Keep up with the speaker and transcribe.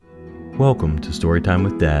Welcome to Storytime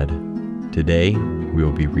with Dad. Today, we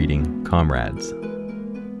will be reading Comrades.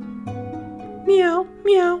 Meow,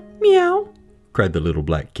 meow, meow, cried the little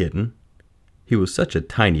black kitten. He was such a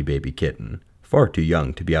tiny baby kitten, far too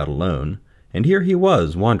young to be out alone, and here he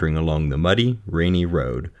was wandering along the muddy, rainy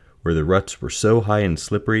road, where the ruts were so high and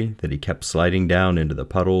slippery that he kept sliding down into the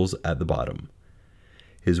puddles at the bottom.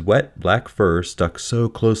 His wet black fur stuck so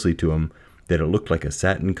closely to him that it looked like a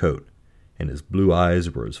satin coat, and his blue eyes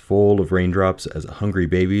were as full of raindrops as a hungry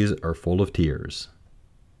baby's are full of tears.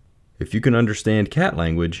 If you can understand cat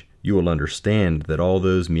language, you will understand that all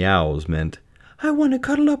those meows meant, "I want to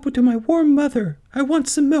cuddle up to my warm mother. I want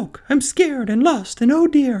some milk. I'm scared and lost, and oh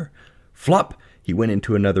dear." Flop! He went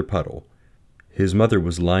into another puddle. His mother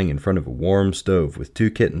was lying in front of a warm stove with two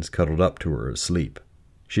kittens cuddled up to her asleep.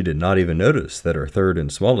 She did not even notice that her third and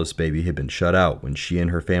smallest baby had been shut out when she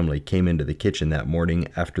and her family came into the kitchen that morning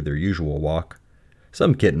after their usual walk.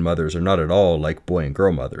 Some kitten mothers are not at all like boy and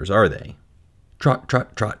girl mothers, are they? Trot,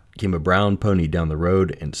 trot, trot came a brown pony down the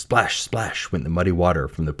road, and splash, splash went the muddy water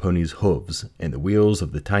from the pony's hooves and the wheels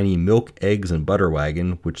of the tiny milk, eggs, and butter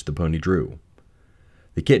wagon which the pony drew.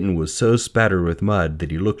 The kitten was so spattered with mud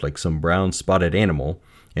that he looked like some brown spotted animal,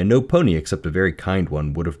 and no pony except a very kind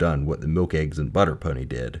one would have done what the milk, eggs, and butter pony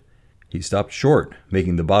did. He stopped short,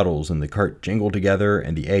 making the bottles in the cart jingle together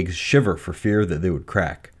and the eggs shiver for fear that they would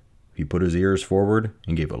crack. He put his ears forward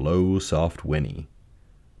and gave a low, soft whinny.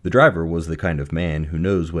 The driver was the kind of man who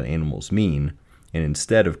knows what animals mean, and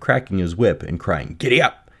instead of cracking his whip and crying, "Giddy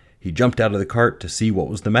up!" he jumped out of the cart to see what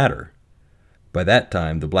was the matter. By that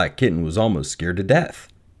time, the black kitten was almost scared to death.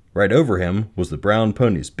 Right over him was the brown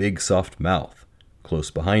pony's big, soft mouth. Close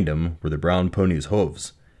behind him were the brown pony's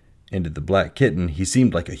hooves, and to the black kitten he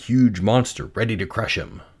seemed like a huge monster ready to crush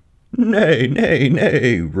him. "Nay, nay,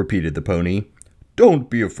 nay," repeated the pony. "Don't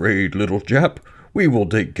be afraid, little chap. We will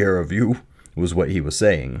take care of you," was what he was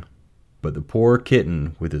saying. But the poor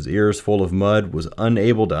kitten, with his ears full of mud, was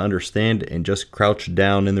unable to understand and just crouched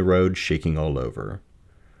down in the road, shaking all over.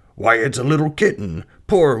 "Why, it's a little kitten!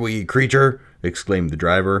 Poor wee creature!" exclaimed the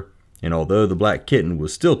driver. And although the black kitten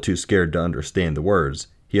was still too scared to understand the words,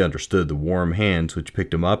 he understood the warm hands which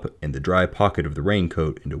picked him up and the dry pocket of the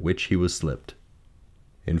raincoat into which he was slipped.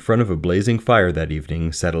 In front of a blazing fire that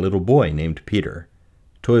evening sat a little boy named Peter.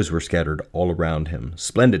 Toys were scattered all around him,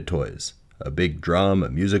 splendid toys, a big drum, a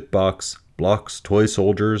music box, blocks, toy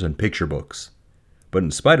soldiers, and picture books. But in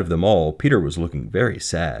spite of them all, Peter was looking very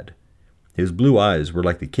sad. His blue eyes were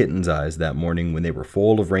like the kitten's eyes that morning when they were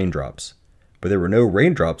full of raindrops. But there were no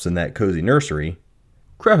raindrops in that cozy nursery.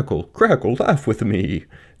 "Crackle, crackle, laugh with me,"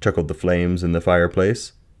 chuckled the flames in the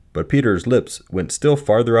fireplace. But Peter's lips went still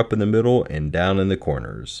farther up in the middle and down in the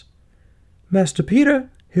corners. "Master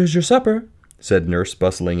Peter, here's your supper," said Nurse,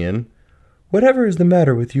 bustling in. "Whatever is the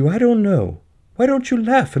matter with you, I don't know. Why don't you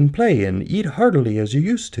laugh and play and eat heartily as you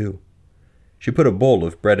used to?" She put a bowl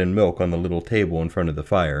of bread and milk on the little table in front of the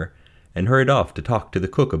fire, and hurried off to talk to the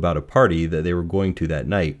cook about a party that they were going to that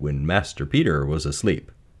night when Master Peter was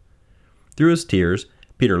asleep. Through his tears,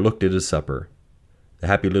 Peter looked at his supper. The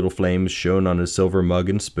happy little flames shone on his silver mug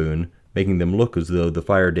and spoon, making them look as though the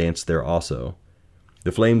fire danced there also.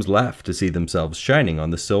 The flames laughed to see themselves shining on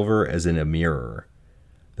the silver as in a mirror.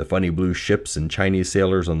 The funny blue ships and Chinese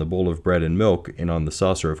sailors on the bowl of bread and milk and on the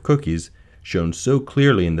saucer of cookies shone so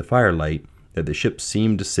clearly in the firelight that the ships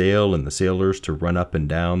seemed to sail and the sailors to run up and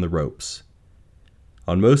down the ropes.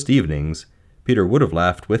 On most evenings, Peter would have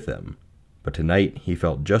laughed with them, but tonight he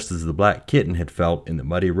felt just as the black kitten had felt in the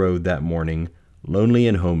muddy road that morning, lonely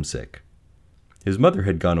and homesick. His mother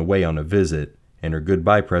had gone away on a visit, and her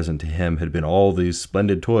goodbye present to him had been all these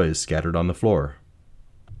splendid toys scattered on the floor.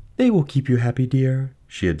 "They will keep you happy, dear,"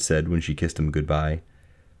 she had said when she kissed him goodbye.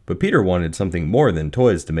 But Peter wanted something more than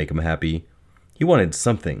toys to make him happy. He wanted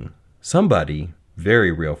somebody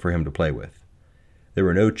very real for him to play with. There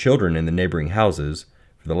were no children in the neighboring houses,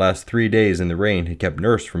 for the last 3 days in the rain had kept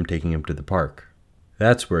Nurse from taking him to the park.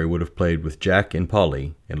 That's where he would have played with Jack and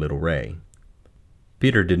Polly and little Ray.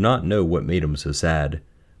 Peter did not know what made him so sad,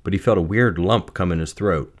 but he felt a weird lump come in his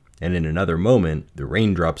throat, and in another moment the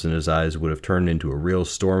raindrops in his eyes would have turned into a real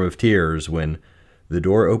storm of tears when the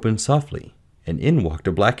door opened softly, and in walked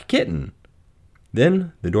a black kitten.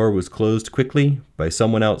 Then the door was closed quickly by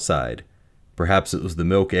someone outside. Perhaps it was the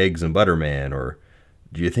milk, eggs, and butter man, or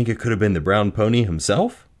do you think it could have been the brown pony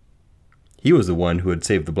himself? He was the one who had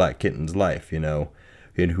saved the black kitten's life,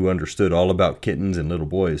 and who understood all about kittens and little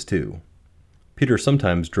boys, too. Peter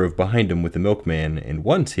sometimes drove behind him with the milkman, and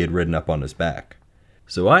once he had ridden up on his back.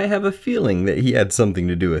 So I have a feeling that he had something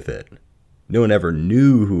to do with it. No one ever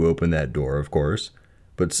knew who opened that door, of course,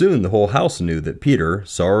 But soon the whole house knew that Peter,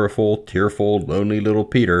 sorrowful, tearful, lonely little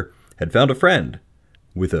Peter, had found a friend.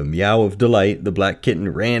 With a meow of delight, the black kitten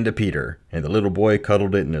ran to Peter, and the little boy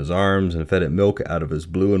cuddled it in his arms and fed it milk out of his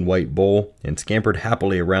blue and white bowl and scampered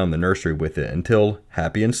happily around the nursery with it until,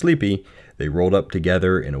 happy and sleepy, they rolled up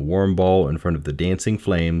together in a warm ball in front of the dancing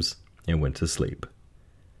flames and went to sleep.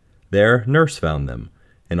 There, Nurse found them,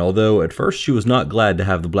 and although at first she was not glad to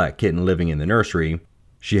have the black kitten living in the nursery,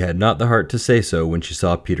 she had not the heart to say so when she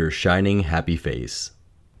saw Peter's shining, happy face.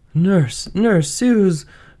 Nurse, see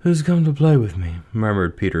who's come to play with me,"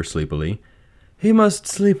 murmured Peter sleepily. "He must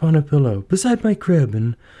sleep on a pillow beside my crib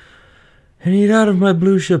and eat out of my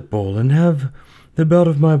blue ship bowl and have the belt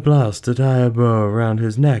of my blouse to tie a bow around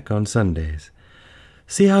his neck on Sundays.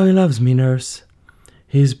 See how he loves me, Nurse.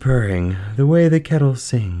 He's purring the way the kettle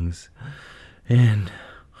sings, and—"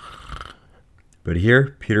 But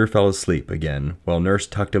here Peter fell asleep again, while Nurse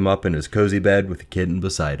tucked him up in his cozy bed with the kitten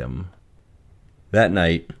beside him. That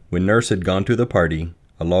night, when Nurse had gone to the party,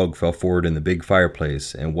 a log fell forward in the big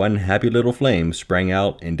fireplace, and one happy little flame sprang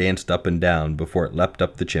out and danced up and down before it leapt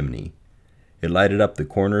up the chimney. It lighted up the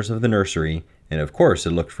corners of the nursery, and of course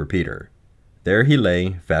it looked for Peter. There he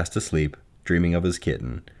lay, fast asleep, dreaming of his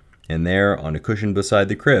kitten, and there, on a cushion beside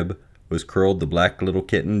the crib, was curled the black little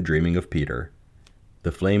kitten dreaming of Peter.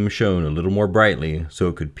 The flame shone a little more brightly so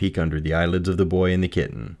it could peek under the eyelids of the boy and the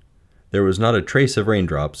kitten. There was not a trace of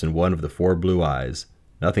raindrops in one of the 4 blue eyes,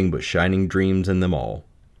 nothing but shining dreams in them all.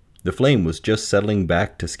 The flame was just settling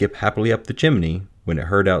back to skip happily up the chimney when it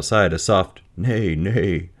heard outside a soft neigh,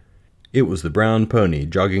 neigh. It was the brown pony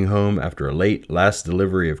jogging home after a late last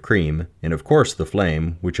delivery of cream, and of course the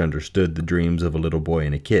flame, which understood the dreams of a little boy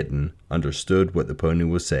and a kitten, understood what the pony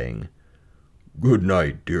was saying. "Good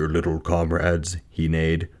night, dear little comrades," he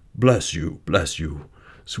neighed. Bless you,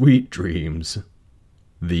 sweet dreams."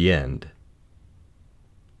 The end.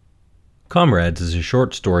 Comrades is a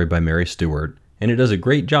short story by Mary Stewart, and it does a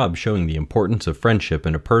great job showing the importance of friendship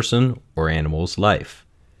in a person or animal's life.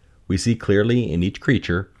 We see clearly in each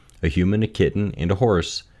creature, a human, a kitten, and a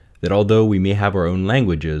horse, that although we may have our own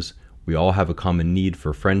languages, we all have a common need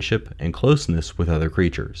for friendship and closeness with other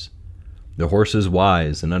creatures. The horse is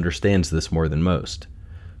wise and understands this more than most,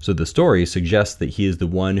 so the story suggests that he is the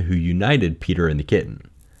one who united Peter and the kitten.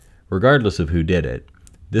 Regardless of who did it,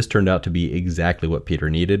 this turned out to be exactly what Peter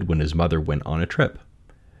needed when his mother went on a trip.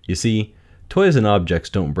 You see, toys and objects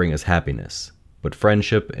don't bring us happiness, but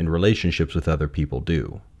friendship and relationships with other people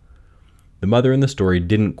do. The mother in the story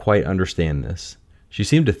didn't quite understand this. She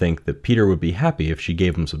seemed to think that Peter would be happy if she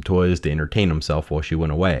gave him some toys to entertain himself while she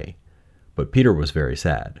went away. But Peter was very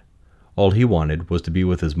sad. All he wanted was to be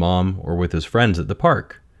with his mom or with his friends at the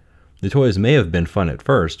park. The toys may have been fun at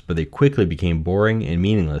first, but they quickly became boring and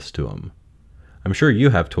meaningless to him. I'm sure you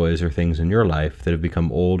have toys or things in your life that have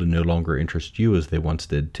become old and no longer interest you as they once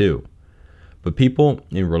did too. But people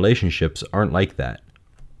in relationships aren't like that.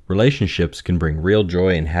 Relationships can bring real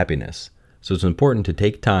joy and happiness, so it's important to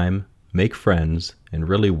take time, make friends, and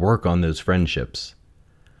really work on those friendships.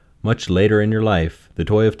 Much later in your life, the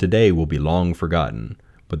toy of today will be long forgotten,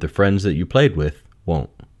 but the friends that you played with won't.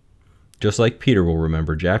 Just like Peter will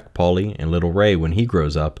remember Jack, Polly, and little Ray when he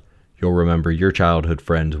grows up, you'll remember your childhood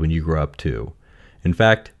friends when you grow up too. In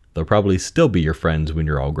fact, they'll probably still be your friends when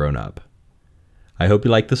you're all grown up. I hope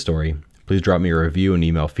you liked the story. Please drop me a review and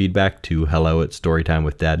email feedback to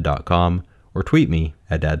hello@storytimewithdad.com or tweet me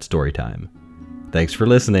at dadstorytime. Thanks for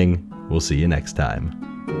listening. We'll see you next time.